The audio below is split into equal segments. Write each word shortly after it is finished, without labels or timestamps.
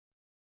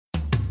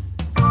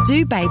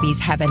Do babies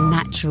have a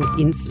natural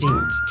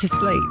instinct to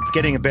sleep?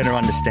 Getting a better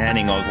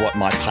understanding of what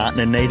my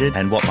partner needed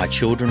and what my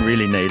children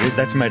really needed,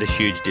 that's made a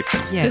huge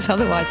difference. Because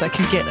otherwise I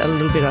can get a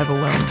little bit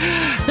overwhelmed.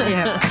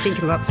 Yeah, I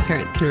think lots of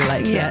parents can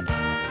relate to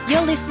that.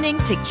 You're listening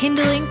to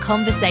Kindling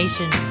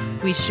Conversation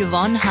with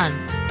Siobhan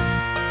Hunt.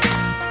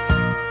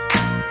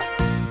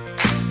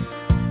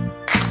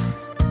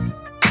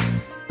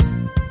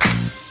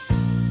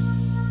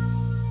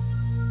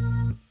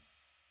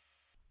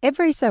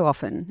 Every so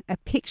often, a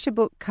picture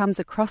book comes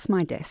across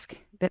my desk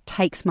that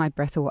takes my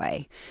breath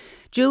away.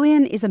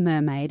 Julian is a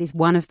Mermaid is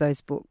one of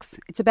those books.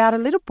 It's about a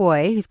little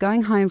boy who's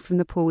going home from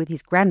the pool with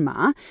his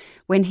grandma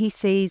when he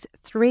sees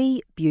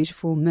 3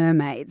 beautiful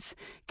mermaids.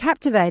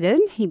 Captivated,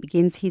 he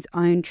begins his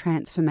own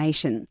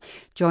transformation.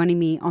 Joining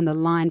me on the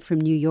line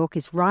from New York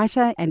is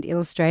writer and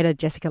illustrator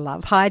Jessica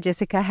Love. Hi,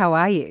 Jessica. How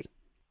are you?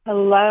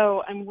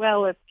 Hello, I'm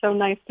well. It's so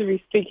nice to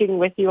be speaking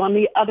with you on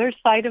the other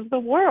side of the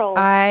world.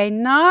 I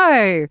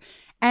know.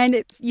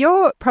 And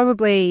you're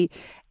probably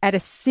at a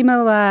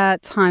similar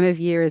time of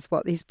year as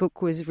what this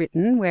book was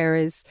written,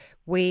 whereas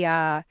we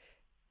are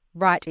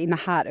right in the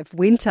heart of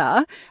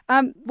winter.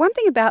 One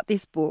thing about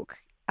this book,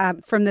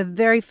 from the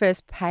very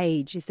first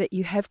page, is that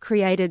you have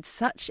created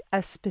such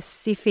a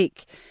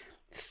specific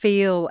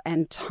feel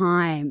and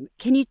time.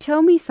 Can you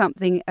tell me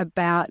something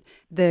about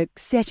the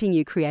setting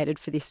you created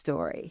for this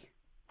story?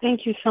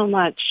 Thank you so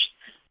much.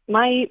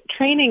 My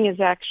training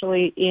is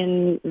actually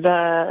in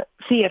the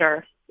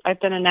theater. I've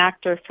been an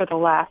actor for the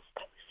last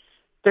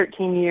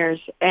 13 years,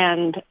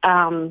 and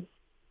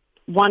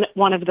one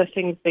of the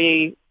things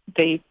they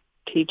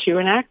teach you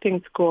in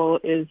acting school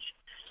is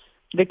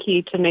the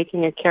key to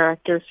making a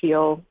character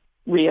feel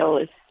real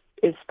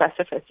is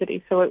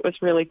specificity. So it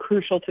was really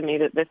crucial to me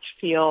that this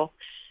feel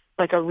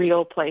like a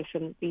real place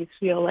and these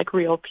feel like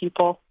real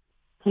people.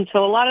 And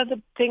so a lot of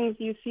the things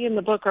you see in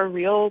the book are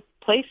real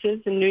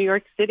places in New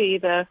York City.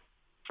 The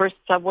first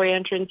subway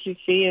entrance you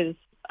see is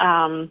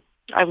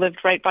I lived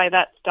right by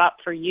that stop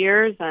for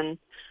years, and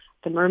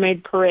the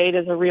Mermaid Parade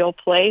is a real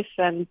place,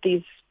 and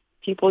these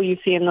people you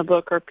see in the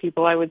book are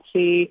people I would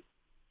see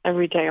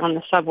every day on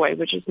the subway,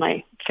 which is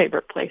my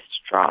favorite place to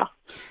draw.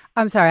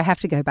 I'm sorry, I have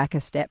to go back a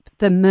step.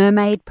 The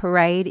Mermaid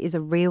Parade is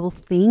a real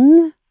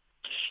thing?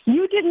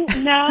 You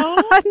didn't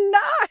know?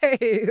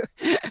 No.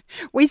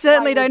 We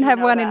certainly don't have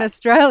one in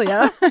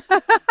Australia.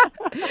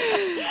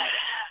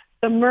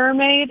 The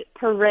Mermaid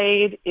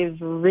Parade is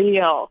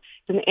real.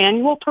 It's an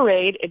annual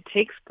parade. It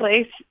takes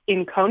place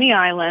in Coney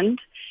Island,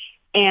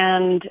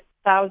 and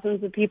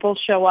thousands of people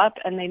show up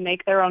and they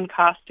make their own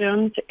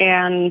costumes,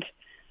 and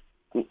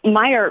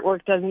my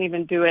artwork doesn't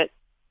even do it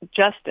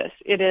justice.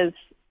 It is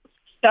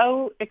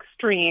so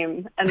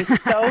extreme and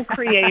so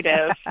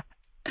creative.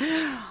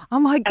 Oh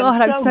my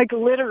God, I'm so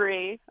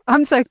glittery.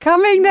 I'm so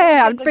coming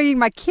there. I'm bringing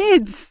my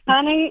kids.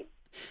 Honey,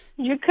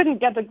 you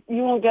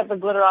won't get the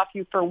glitter off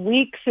you for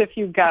weeks if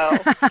you go.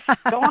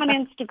 Go on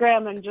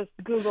Instagram and just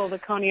Google the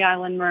Coney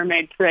Island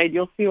Mermaid Parade.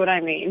 You'll see what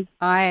I mean.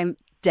 I am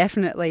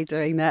definitely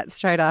doing that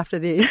straight after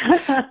this.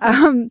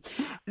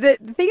 The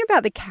thing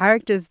about the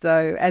characters,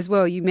 though, as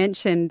well, you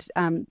mentioned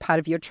part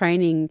of your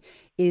training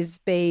is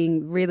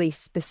being really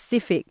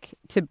specific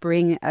to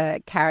bring a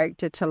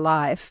character to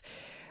life.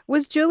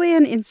 Was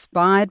Julian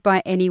inspired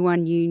by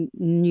anyone you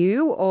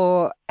knew,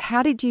 or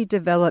how did you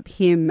develop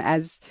him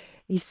as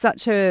he's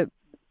such a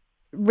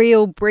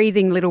real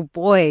breathing little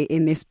boy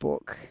in this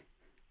book?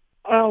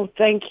 Oh,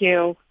 thank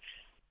you.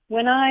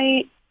 When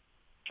I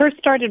first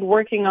started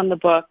working on the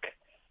book,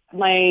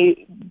 my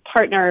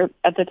partner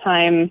at the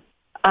time,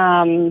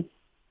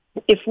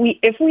 if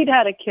we'd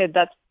had a kid,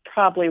 that's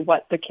probably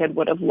what the kid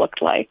would have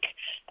looked like.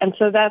 And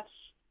so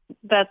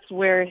that's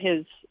where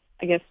his,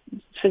 I guess,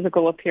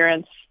 physical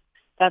appearance,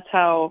 that's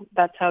how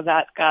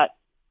that got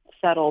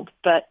settled.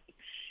 But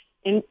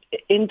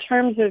in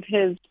terms of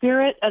his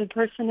spirit and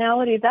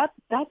personality, that's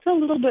a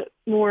little bit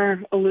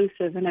more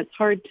elusive, and it's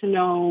hard to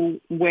know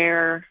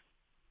where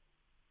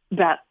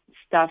that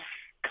stuff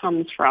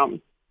comes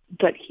from.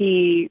 But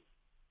he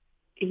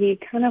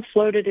kind of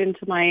floated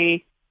into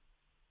my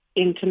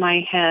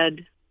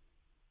head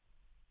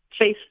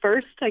face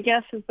first, I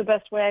guess, is the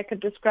best way I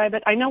could describe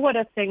it. I know what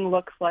a thing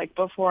looks like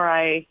before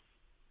I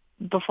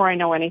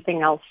know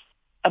anything else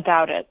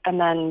about it, and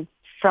then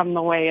from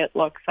the way it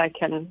looks, I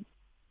can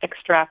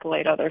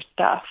extrapolate other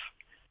stuff.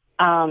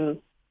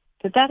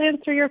 Did that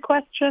answer your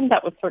question?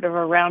 That was sort of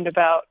a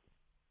roundabout.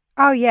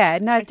 Oh, yeah,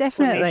 no,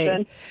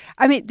 definitely.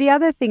 I mean, the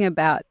other thing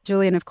about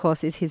Julian, of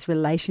course, is his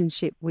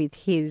relationship with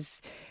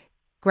his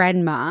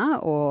grandma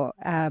or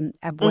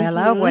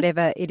abuela,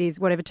 whatever it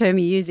is, whatever term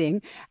you're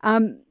using.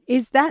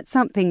 Is that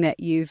something that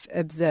you've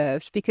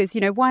observed? Because,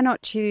 why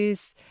not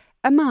choose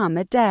a mum,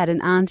 a dad,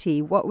 an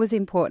auntie? What was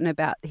important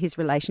about his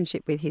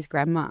relationship with his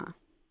grandma?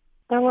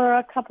 There were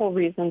a couple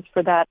reasons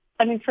for that.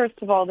 I mean, first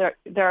of all, there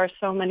are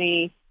so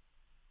many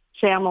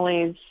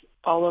families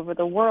all over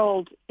the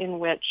world in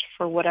which,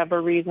 for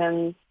whatever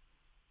reason,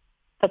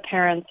 the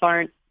parents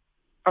aren't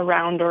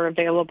around or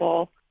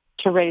available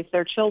to raise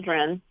their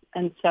children.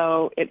 And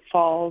so it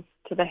falls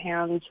to the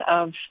hands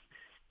of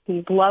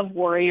these love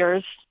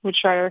warriors,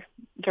 which are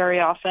very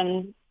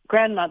often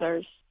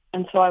grandmothers.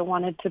 And so I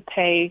wanted to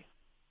pay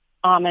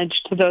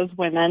homage to those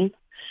women.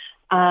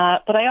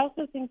 But I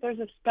also think there's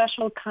a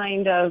special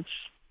kind of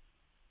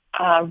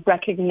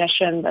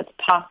recognition that's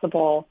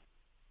possible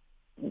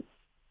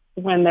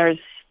when there's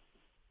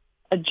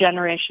a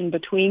generation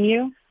between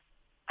you.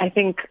 I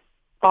think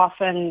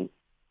often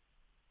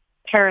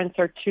parents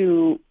are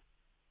too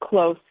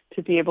close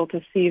to be able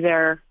to see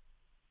their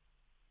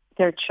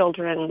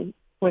children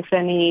with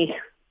any,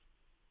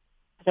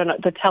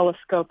 the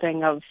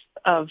telescoping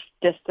of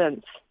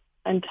distance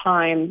and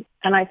time.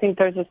 And I think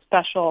there's a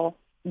special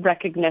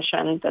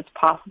recognition that's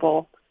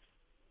possible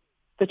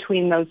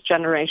between those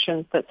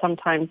generations that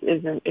sometimes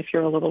isn't if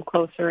you're a little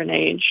closer in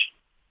age.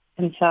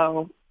 And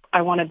so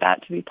I wanted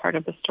that to be part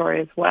of the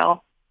story as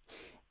well.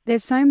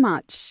 There's so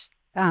much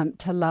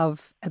to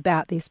love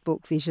about this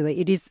book visually.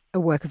 It is a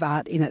work of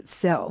art in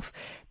itself,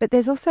 but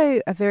there's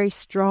also a very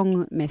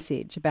strong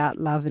message about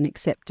love and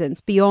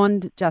acceptance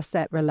beyond just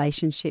that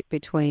relationship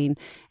between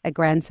a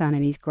grandson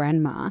and his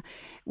grandma.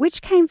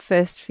 Which came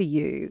first for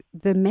you,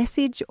 the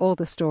message or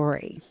the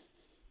story?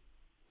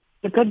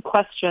 A good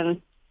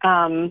question.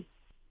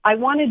 I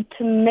wanted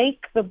to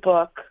make the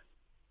book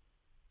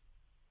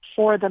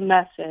for the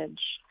message,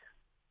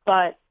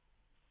 but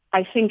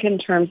I think in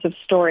terms of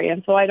story,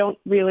 and so I don't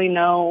really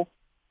know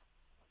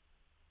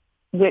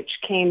which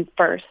came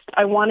first.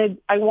 I wanted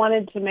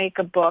to make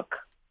a book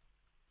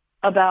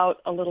about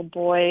a little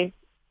boy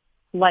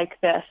like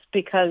this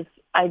because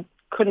I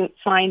couldn't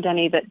find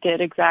any that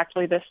did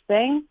exactly this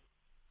thing,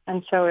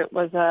 and so it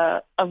was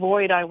a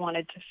void I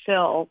wanted to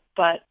fill.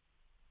 But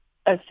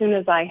as soon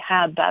as I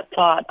had that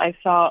thought, I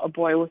saw a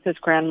boy with his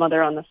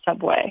grandmother on the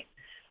subway,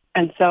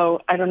 and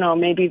so I don't know,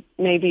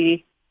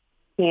 maybe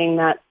seeing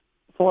that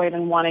void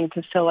and wanting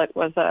to fill it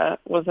was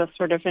a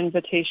sort of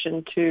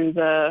invitation to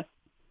the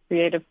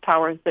creative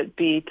powers that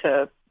be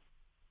to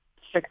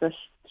stick this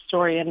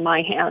story in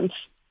my hands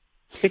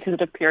because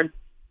it appeared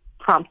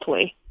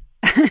promptly.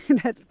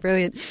 That's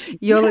brilliant.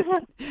 You're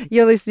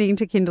listening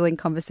to Kindling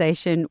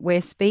Conversation. We're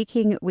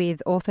speaking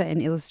with author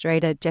and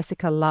illustrator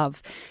Jessica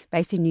Love,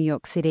 based in New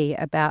York City,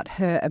 about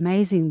her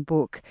amazing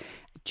book,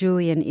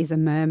 Julian is a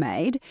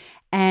Mermaid.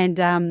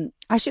 And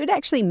I should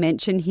actually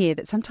mention here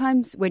that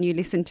sometimes when you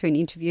listen to an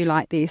interview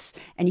like this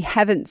and you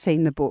haven't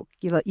seen the book,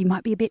 you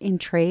might be a bit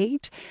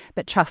intrigued.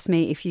 But trust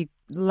me, if you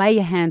lay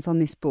your hands on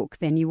this book,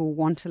 then you will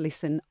want to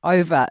listen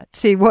over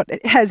to what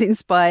has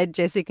inspired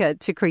Jessica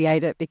to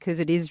create it, because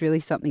it is really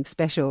something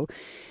special.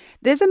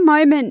 There's a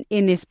moment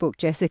in this book,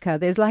 Jessica,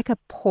 there's like a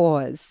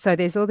pause. So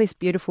there's all this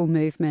beautiful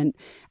movement,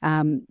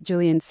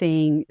 Julian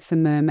seeing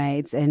some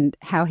mermaids and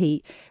how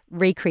he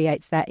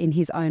recreates that in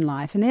his own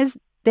life. And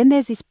then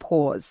there's this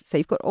pause. So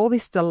you've got all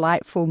this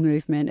delightful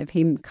movement of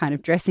him kind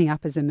of dressing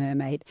up as a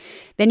mermaid.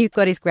 Then you've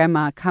got his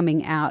grandma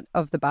coming out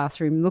of the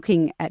bathroom,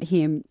 looking at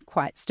him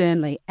quite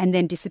sternly, and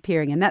then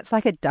disappearing. And that's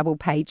like a double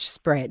page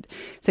spread.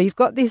 So you've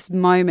got this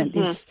moment,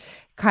 this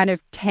kind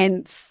of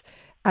tense,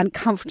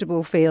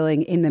 uncomfortable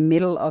feeling in the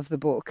middle of the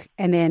book.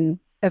 And then,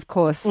 of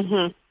course,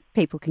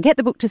 people can get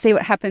the book to see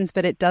what happens,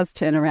 but it does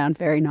turn around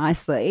very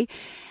nicely.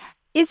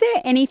 Is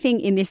there anything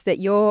in this that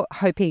you're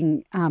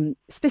hoping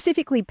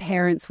specifically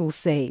parents will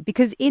see?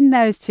 Because in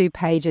those 2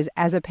 pages,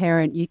 as a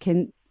parent, you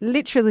can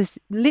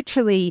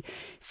literally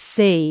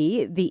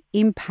see the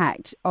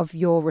impact of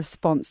your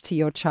response to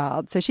your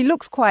child. So she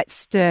looks quite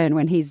stern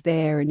when he's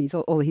there and he's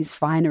all his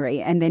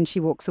finery, and then she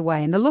walks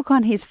away, and the look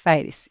on his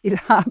face is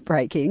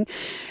heartbreaking.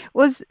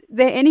 Was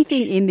there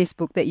anything in this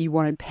book that you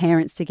wanted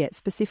parents to get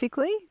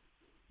specifically?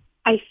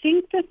 I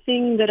think the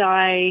thing that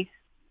I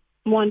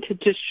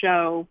wanted to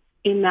show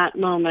in that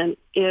moment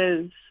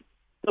is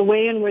the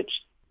way in which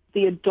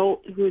the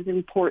adult who is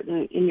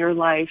important in your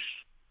life,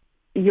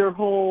 your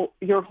whole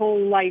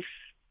life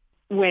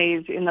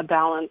weighs in the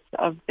balance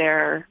of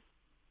their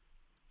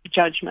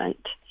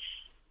judgment.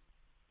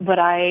 But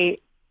I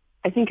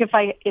think if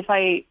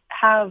I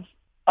have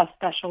a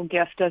special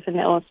gift as an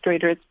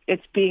illustrator,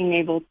 it's being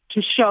able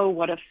to show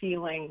what a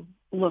feeling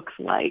looks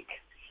like.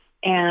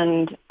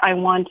 And I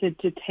wanted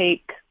to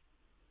take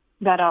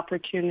that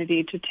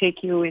opportunity to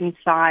take you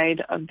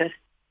inside of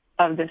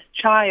this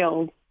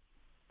child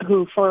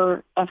who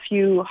for a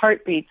few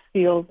heartbeats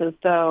feels as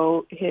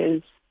though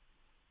his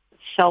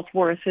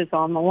self-worth is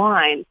on the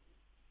line.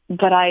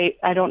 But I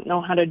don't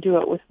know how to do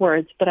it with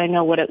words, but I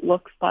know what it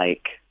looks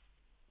like.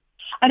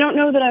 I don't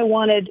know that I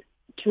wanted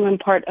to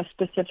impart a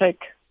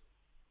specific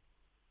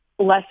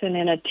lesson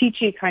in a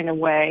teachy kind of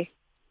way,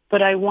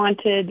 but I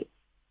wanted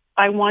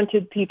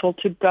people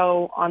to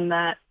go on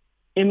that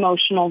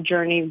emotional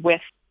journey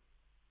with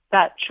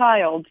that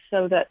child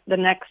so that the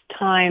next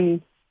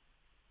time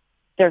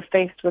they're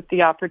faced with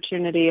the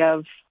opportunity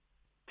of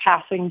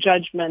passing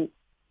judgment,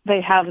 they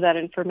have that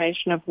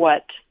information of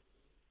what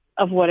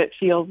it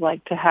feels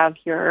like to have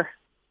your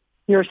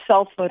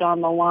selfhood on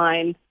the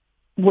line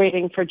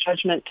waiting for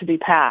judgment to be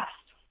passed.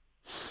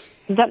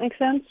 Does that make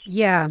sense?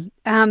 Yeah.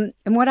 And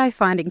what I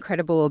find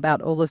incredible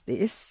about all of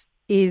this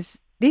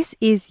is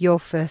your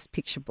first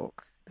picture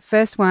book. The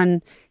first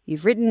one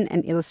you've written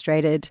and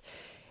illustrated.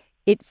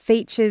 It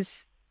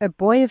features a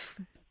boy of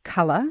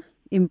colour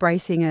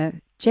embracing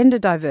a gender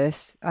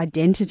diverse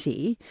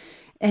identity,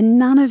 and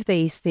none of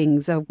these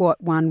things are what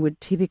one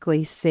would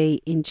typically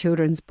see in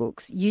children's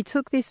books. You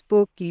took this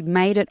book, you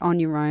made it on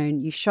your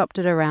own, you shopped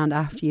it around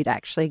after you'd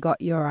actually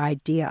got your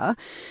idea.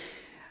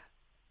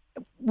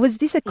 Was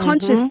this a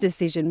conscious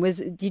decision?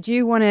 Did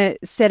you want to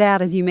set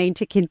out as you mean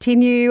to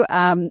continue?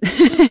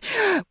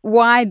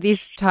 Why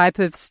this type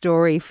of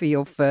story for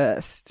your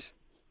first?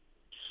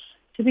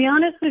 To be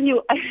honest with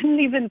you, I didn't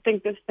even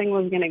think this thing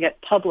was going to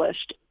get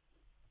published.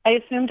 I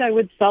assumed I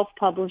would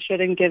self-publish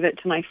it and give it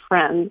to my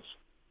friends.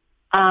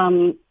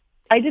 I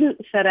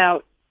didn't set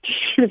out to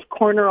sort of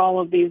corner all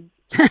of these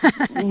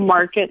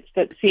markets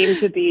that seem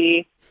to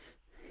be,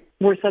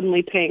 we're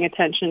suddenly paying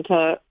attention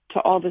to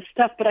all this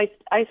stuff. But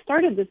I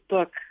started this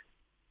book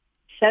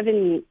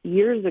 7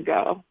 years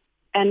ago.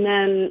 And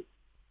then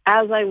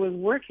as I was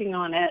working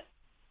on it,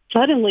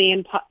 suddenly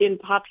in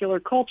popular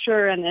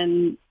culture and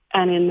in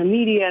the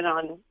media and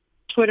on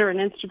Twitter and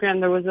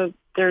Instagram,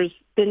 there's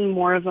been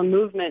more of a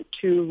movement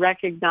to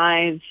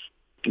recognize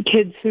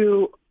kids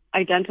who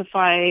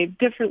identify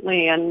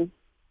differently and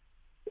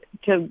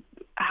to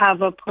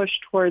have a push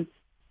towards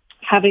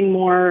having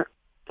more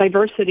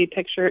diversity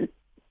pictured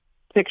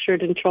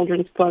in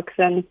children's books.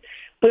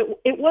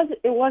 But it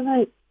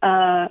wasn't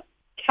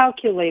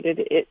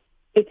calculated.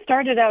 It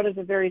started out as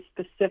a very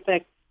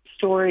specific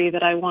story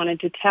that I wanted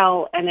to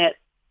tell, and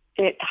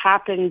it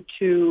happened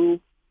to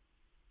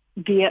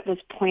be at this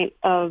point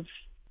of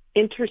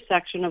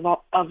intersection of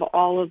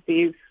all of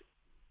these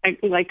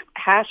like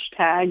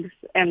hashtags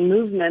and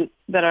movements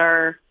that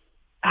are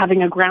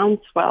having a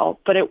groundswell,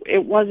 but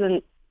it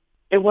wasn't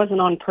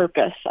on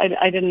purpose.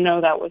 I didn't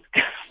know that was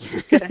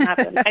going to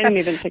happen. I didn't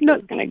even think it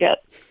was going to get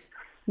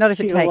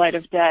the light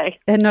of day.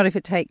 And not if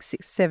it takes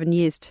 6-7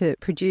 years to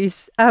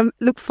produce.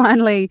 Look,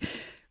 finally,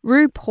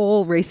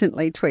 RuPaul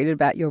recently tweeted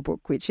about your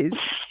book, which is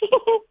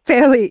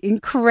fairly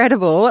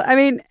incredible. I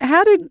mean,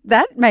 how did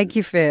that make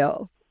you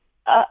feel?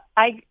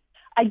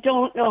 I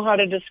don't know how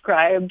to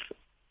describe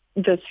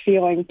this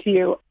feeling to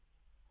you.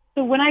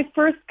 So when I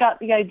first got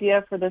the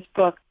idea for this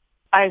book,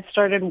 I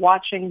started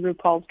watching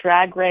RuPaul's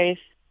Drag Race.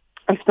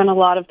 I spent a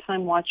lot of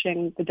time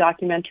watching the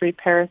documentary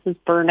Paris is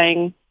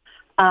Burning.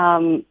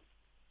 And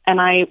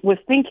I was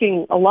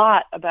thinking a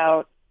lot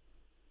about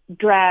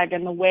drag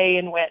and the way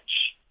in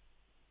which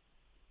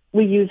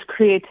we use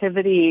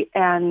creativity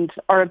and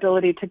our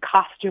ability to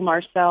costume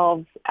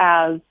ourselves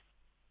as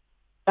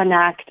an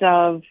act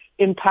of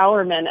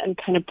empowerment and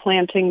kind of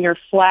planting your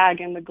flag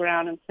in the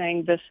ground and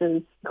saying, this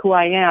is who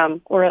I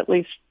am, or at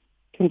least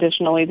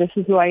conditionally, this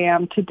is who I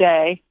am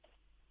today.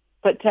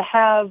 But to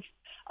have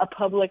a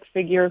public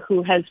figure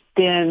who has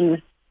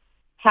been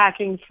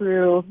hacking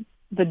through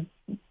the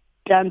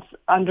dense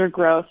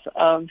undergrowth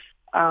of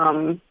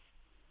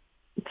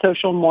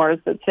social mores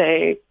that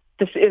say,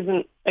 this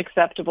isn't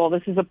acceptable,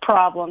 this is a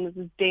problem, this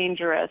is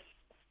dangerous,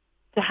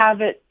 to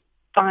have it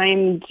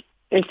find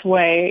its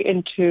way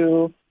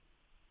into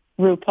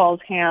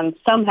RuPaul's hands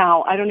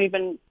somehow. I don't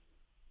even,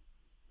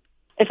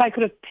 if I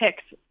could have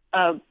picked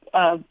a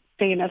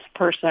famous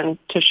person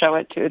to show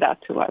it to,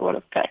 that's who I would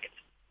have picked.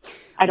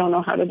 I don't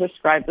know how to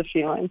describe the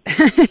feeling.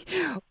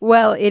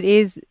 Well, it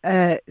is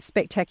a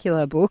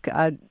spectacular book.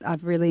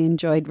 I've really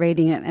enjoyed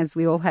reading it, as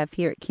we all have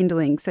here at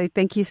Kindling. So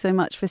thank you so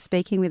much for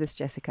speaking with us,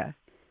 Jessica.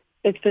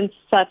 It's been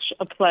such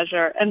a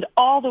pleasure, and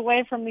all the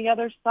way from the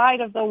other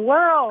side of the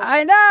world.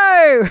 I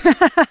know!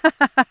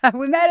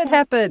 We made it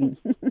happen.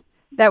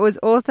 That was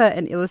author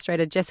and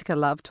illustrator Jessica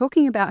Love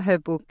talking about her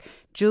book,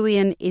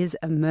 Julian is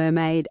a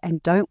Mermaid.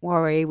 And don't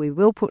worry, we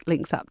will put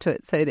links up to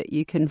it so that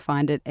you can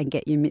find it and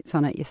get your mitts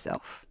on it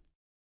yourself.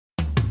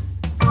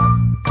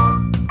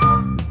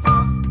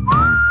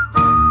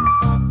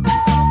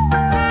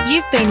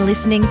 You've been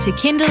listening to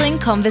Kindling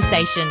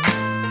Conversation.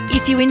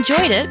 If you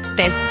enjoyed it,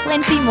 there's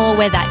plenty more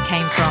where that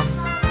came from.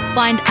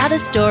 Find other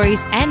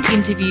stories and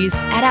interviews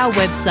at our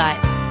website.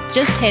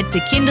 Just head to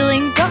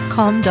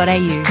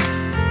kindling.com.au.